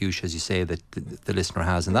Escallonia or fuchsia, as you say, that the listener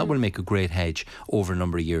has, and that will make a great hedge over a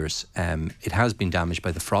number of years. It has been damaged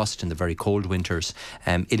by the frost in the very cold winters.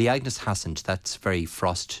 Elaeagnus hasn't. That's very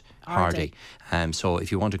frost hardy. So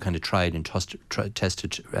if you want to kind of try it and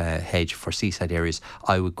tested hedge for seaside areas,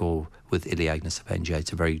 I would go with Elaeagnus abengii.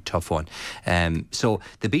 It's a very tough one. So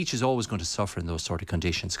the beech is always going to suffer in those sort of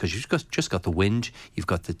conditions because you've just got the wind, you've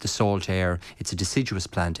got the salt air. It's a deciduous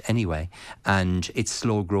plant anyway, and it's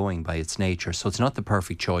slow growing by its nature. So it's not the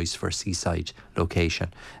perfect choice for a seaside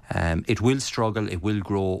location. It will struggle, it will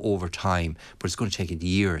grow over time, but it's going to take it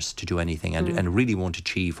years to do anything, and it really won't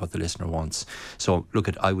achieve what the listener wants. So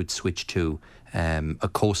I would switch to a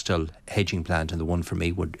coastal hedging plant, and the one for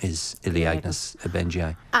me is Elaeagnus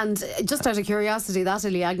abengii. And just out of curiosity, that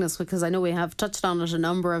Elaeagnus, because I know we have touched on it a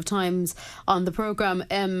number of times on the programme,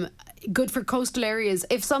 good for coastal areas.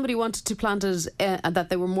 If somebody wanted to plant it and that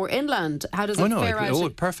they were more inland, how does it fare out? Oh,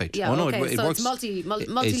 perfect. Yeah, it so works. It's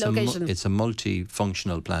multi-location. It's a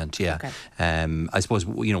multifunctional plant, yeah. Okay. I suppose,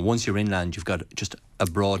 once you're inland, you've got just a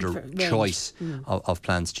broader choice of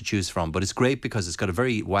plants to choose from. But it's great because it's got a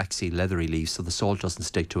very waxy, leathery leaf, so the salt doesn't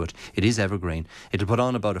stick to it. It is evergreen. It'll put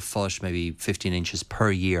on about a foot, maybe 15 inches per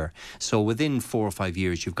year. So within 4 or 5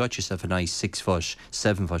 years, you've got yourself a nice 6 foot,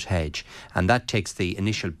 7 foot hedge. And that takes the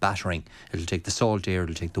initial battering. It'll take the salt air,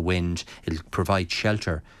 it'll take the wind, it'll provide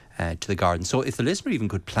shelter to the garden. So if the listener even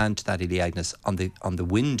could plant that Elaeagnus on the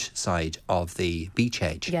wind side of the beech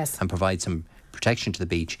hedge, yes, and provide some protection to the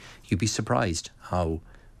beech, you'd be surprised how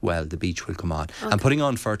well the beech will come on. Okay. And putting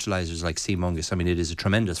on fertilisers like Sea Mungus, I mean, it is a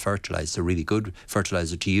tremendous fertiliser. It's a really good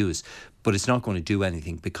fertiliser to use, but it's not going to do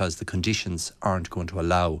anything because the conditions aren't going to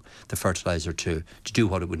allow the fertiliser to do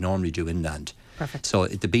what it would normally do inland. Perfect. So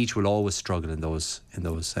the beech will always struggle in those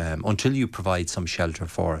until you provide some shelter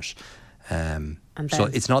for it. So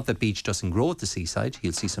it's not that beech doesn't grow at the seaside.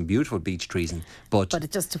 You'll see some beautiful beech trees, but it's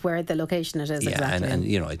just where the location it is. Yeah,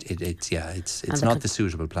 exactly. it's not the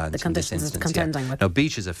suitable plant. The conditions it's contending with. Now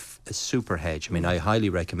beech is a super hedge. I mean, I highly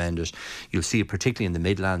recommend it. You'll see it particularly in the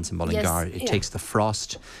Midlands in Mullingar. It takes the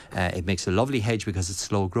frost. It makes a lovely hedge because it's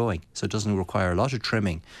slow growing, so it doesn't require a lot of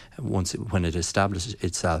trimming when it establishes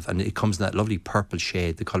itself, and it comes in that lovely purple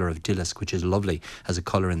shade, the colour of dillisk, which is lovely as a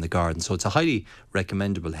colour in the garden. So it's a highly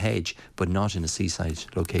recommendable hedge, but not in a seaside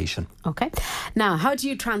location. Okay. Now, how do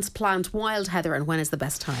you transplant wild heather, and when is the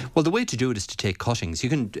best time? Well, the way to do it is to take cuttings.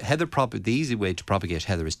 The easy way to propagate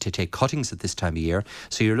heather is to take cuttings at this time of year.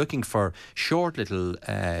 So you're looking for short little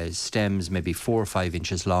stems, maybe 4 or 5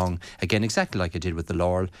 inches long. Again, exactly like I did with the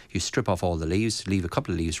laurel. You strip off all the leaves, leave a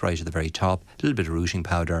couple of leaves right at the very top, a little bit of rooting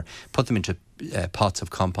powder, put them into pots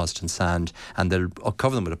of compost and sand, and they'll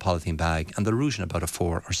cover them with a polythene bag, and they'll root in about a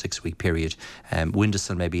 4 or 6 week period.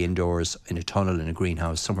 Windowsill, maybe indoors, in a tunnel, in a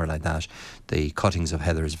greenhouse, somewhere like that. The cuttings of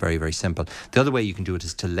heather is very, very simple. The other way you can do it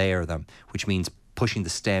is to layer them, which means pushing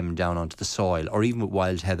the stem down onto the soil, or even with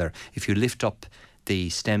wild heather, if you lift up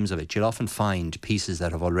the stems of it, you'll often find pieces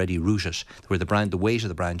that have already rooted, where the weight of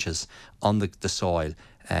the branches on the soil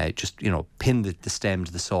pin the stem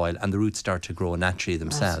to the soil, and the roots start to grow naturally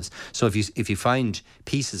themselves. Yes. So if you find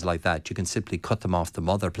pieces like that, you can simply cut them off the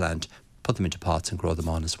mother plant, put them into pots and grow them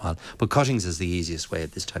on as well. But cuttings is the easiest way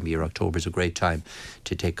at this time of year. October is a great time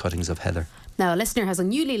to take cuttings of heather. Now, a listener has a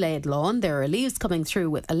newly laid lawn. There are leaves coming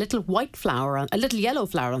through with a little yellow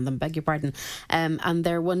flower on them, beg your pardon. And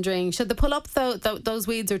they're wondering, should they pull up those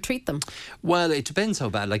weeds or treat them? Well, it depends how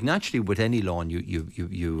bad. Like naturally with any lawn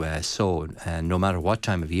you sow, and no matter what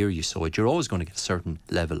time of year you sow it, you're always going to get a certain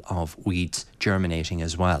level of weeds germinating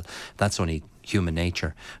as well. That's only human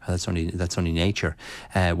nature. That's only nature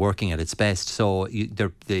working at its best. So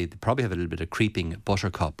they probably have a little bit of creeping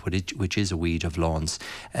buttercup, which is a weed of lawns.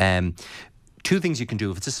 Two things you can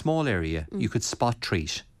do. If it's a small area, you could spot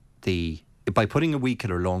treat by putting a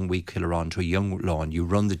long weed killer onto a young lawn. You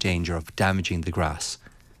run the danger of damaging the grass.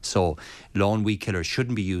 So lawn weed killers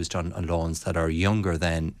shouldn't be used on lawns that are younger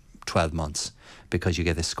than 12 months, because you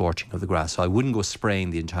get the scorching of the grass. So I wouldn't go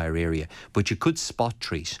spraying the entire area, but you could spot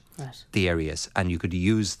treat the areas, and you could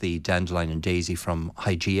use the dandelion and daisy from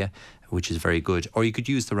Hygieia, which is very good. Or you could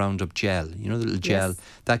use the Roundup gel, the little gel. Yes.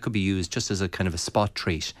 That could be used just as a kind of a spot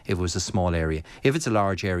treat if it was a small area. If it's a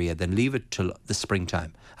large area, then leave it till the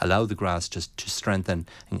springtime. Allow the grass to strengthen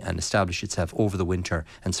and establish itself over the winter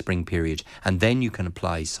and spring period. And then you can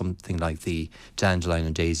apply something like the dandelion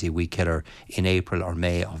and daisy weed killer in April or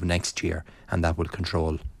May of next year, and that will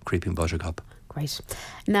control creeping buttercup. Great.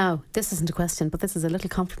 Now, this isn't a question, but this is a little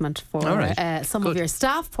compliment for All right. some Good. of your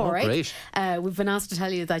staff, Porrick. Great. We've been asked to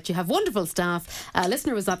tell you that you have wonderful staff. A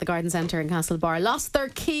listener was at the garden centre in Castlebar, lost their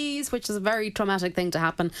keys, which is a very traumatic thing to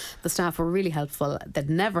happen. The staff were really helpful. They'd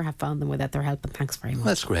never have found them without their help, and thanks very much.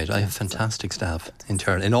 That's great. I have fantastic staff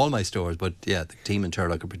in all my stores, but yeah, the team in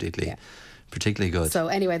Turlock are particularly good. So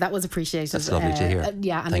anyway, that was appreciated. That's lovely to hear.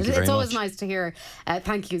 Yeah, and Thank you very it's always much. nice to hear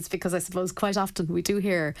thank yous, because I suppose quite often we do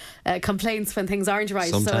hear complaints when things aren't right.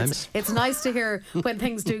 Sometimes. So it's nice to hear when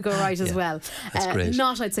things do go right as Yeah, well. that's great.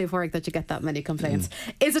 Not, I'd say, Porrick, that you get that many complaints.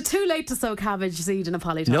 Is it too late to sow cabbage seed in a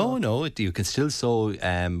polytunnel? No, you can still sow.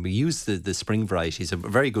 We use the spring varieties. A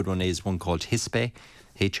very good one is one called Hispe.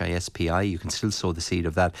 Hispi. You can still sow the seed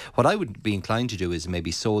of that. What I would be inclined to do is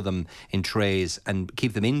maybe sow them in trays and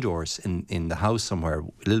keep them indoors in the house somewhere.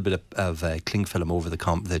 A little bit of cling film over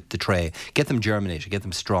the tray. Get them germinated, get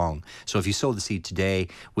them strong. So if you sow the seed today,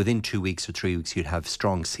 within 2 weeks or 3 weeks, you'd have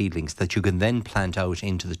strong seedlings that you can then plant out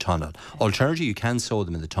into the tunnel. Alternatively, you can sow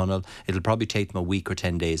them in the tunnel. It'll probably take them a week or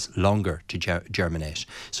 10 days longer to germinate.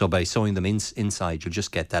 So by sowing them inside, you'll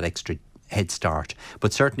just get that extra head start.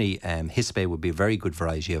 But certainly Hispe would be a very good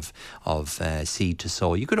variety of seed to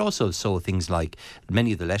sow. You could also sow things like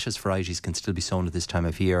many of the lettuce varieties can still be sown at this time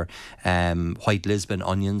of year. White Lisbon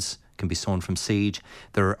onions can be sown from seed.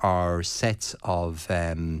 There are sets of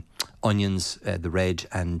onions, the red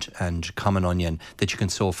and common onion, that you can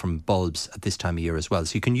sow from bulbs at this time of year as well.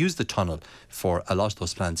 So you can use the tunnel for a lot of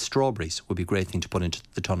those plants. Strawberries would be a great thing to put into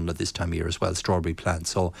the tunnel at this time of year as well, strawberry plants.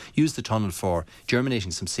 So use the tunnel for germinating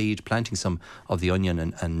some seed, planting some of the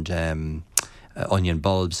onion and onion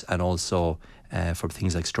bulbs, and also for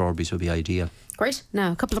things like strawberries would be ideal. Great.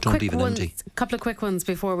 Now, a couple of quick ones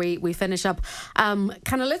before we finish up.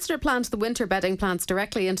 Can a listener plant the winter bedding plants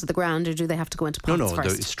directly into the ground, or do they have to go into pots No, first?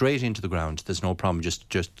 they're straight into the ground. There's no problem. Just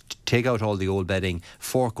take out all the old bedding,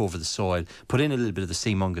 fork over the soil, put in a little bit of the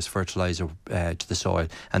sea mungus fertilizer to the soil,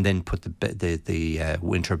 and then put the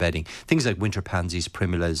winter bedding. Things like winter pansies,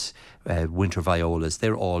 primulas, winter violas,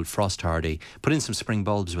 they're all frost hardy. Put in some spring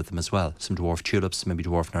bulbs with them as well. Some dwarf tulips, maybe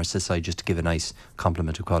dwarf narcissi, just to give a nice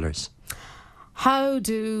complement of colours. How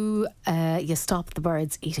do you stop the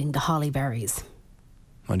birds eating the holly berries?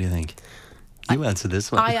 What do you think? You answer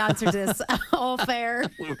this one. I answered this off air.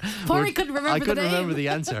 Porrick couldn't remember the name. I couldn't remember the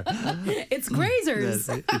answer. It's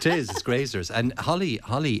grazers. It is. It's grazers. And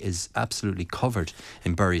holly is absolutely covered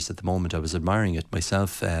in berries at the moment. I was admiring it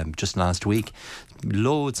myself just last week.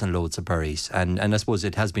 Loads and loads of berries. And I suppose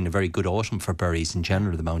it has been a very good autumn for berries in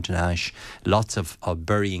general, the mountain ash. Lots of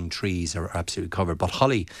burying trees are absolutely covered. But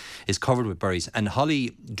holly is covered with berries. And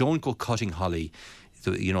holly, don't go cutting holly.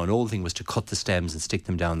 An old thing was to cut the stems and stick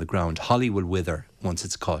them down the ground. Holly will wither once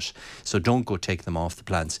it's cut, so don't go take them off the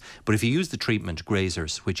plants. But if you use the treatment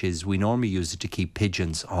grazers, which is, we normally use it to keep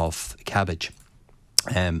pigeons off cabbage,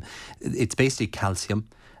 it's basically calcium,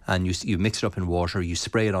 and you mix it up in water, you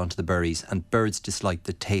spray it onto the berries, and birds dislike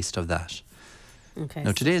the taste of that. Okay.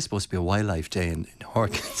 Now, today is supposed to be a wildlife day in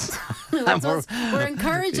Hawkins. We're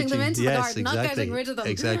encouraging them into the garden, not getting rid of them.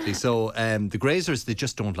 Exactly. So the grazers, they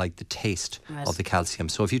just don't like the taste of the calcium.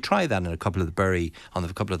 So if you try that on a couple of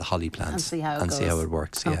the holly plants and see how it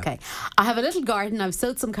works. Yeah. Okay. I have a little garden. I've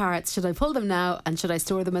sowed some carrots. Should I pull them now, and should I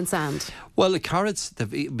store them in sand? Well, the carrots,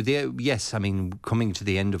 yes. I mean, coming to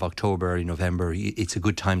the end of October, early November, it's a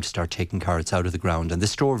good time to start taking carrots out of the ground, and they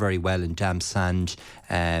store very well in damp sand.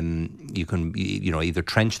 You can either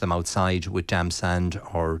trench them outside with damp sand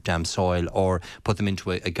or damp soil, or put them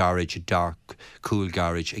into a garage, a dark, cool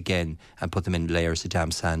garage again, and put them in layers of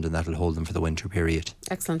damp sand, and that'll hold them for the winter period.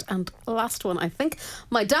 Excellent. And last one, I think.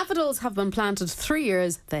 My daffodils have been planted 3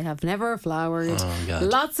 years. They have never flowered. Oh, God.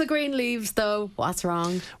 Lots of green leaves, though. What's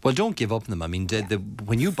wrong? Well, don't give up on them. I mean,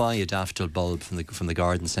 when you buy a daffodil bulb from the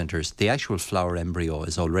garden centres, the actual flower embryo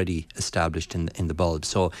is already established in the bulb.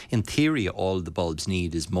 So in theory, all the bulbs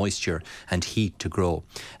need is moisture and heat to grow.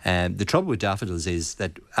 The trouble with daffodils is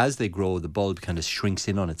that as they grow, the bulb kind of shrinks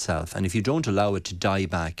in on itself, and if you don't allow it to die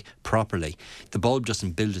back properly, the bulb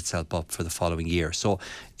doesn't build itself up for the following year. So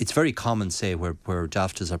it's very common, say, where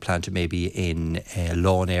daffodils are planted maybe in a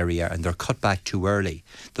lawn area and they're cut back too early.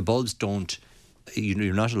 The bulbs don't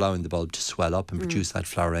you're not allowing the bulb to swell up and produce that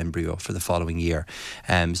flower embryo for the following year.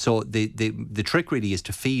 So the trick really is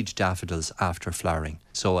to feed daffodils after flowering.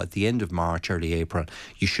 So at the end of March, early April,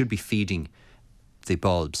 you should be feeding the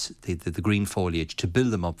bulbs, the green foliage, to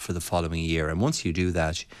build them up for the following year. And once you do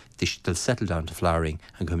that, they'll settle down to flowering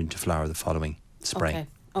and come into flower the following spring.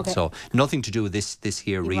 Okay. So nothing to do with this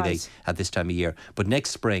year really, Right. at this time of year. But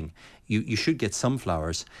next spring, you should get some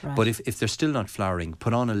flowers. Right. But if they're still not flowering,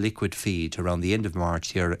 put on a liquid feed around the end of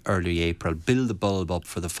March, early April. Build the bulb up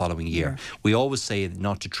for the following year. We always say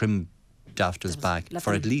not to trim daffodils back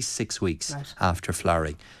for at least 6 weeks after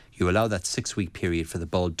flowering. You allow that 6-week period for the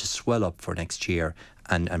bulb to swell up for next year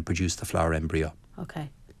and produce the flower embryo. Okay.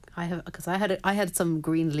 I had some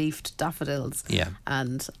green leafed daffodils. Yeah.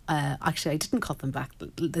 And actually I didn't cut them back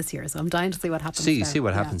this year, so I'm dying to see what happens. See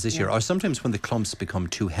what happens this year. Or sometimes when the clumps become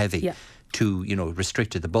too heavy, too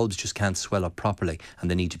restricted, the bulbs just can't swell up properly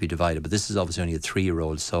and they need to be divided. But this is obviously only a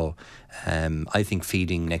 3-year-old, so I think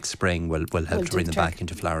feeding next spring will help to bring them back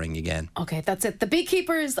into flowering again. Okay, that's it. The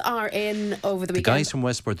beekeepers are in over the weekend. The guys from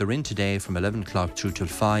Westport, they're in today from 11 o'clock through till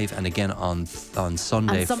 5, and again on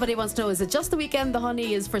Sunday. And somebody wants to know, is it just the weekend the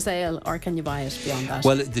honey is for sale, or can you buy it beyond that?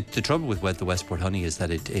 Well, the trouble with the Westport honey is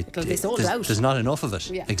that It'll be sold out. There's not enough of it.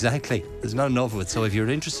 Yeah. Exactly. There's not enough of it. So if you're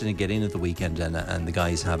interested in getting in at the weekend, and the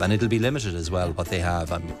guys have, and it'll be limited as well, what they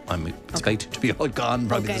have. I'm expecting to be all gone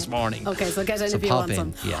probably this morning. Okay, so get in So if you pop want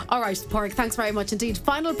in, some. yeah. All right, Pádraig, thanks very much indeed.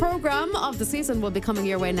 Final programme of the season will be coming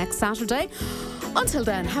your way next Saturday. Until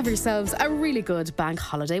then, have yourselves a really good bank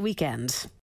holiday weekend.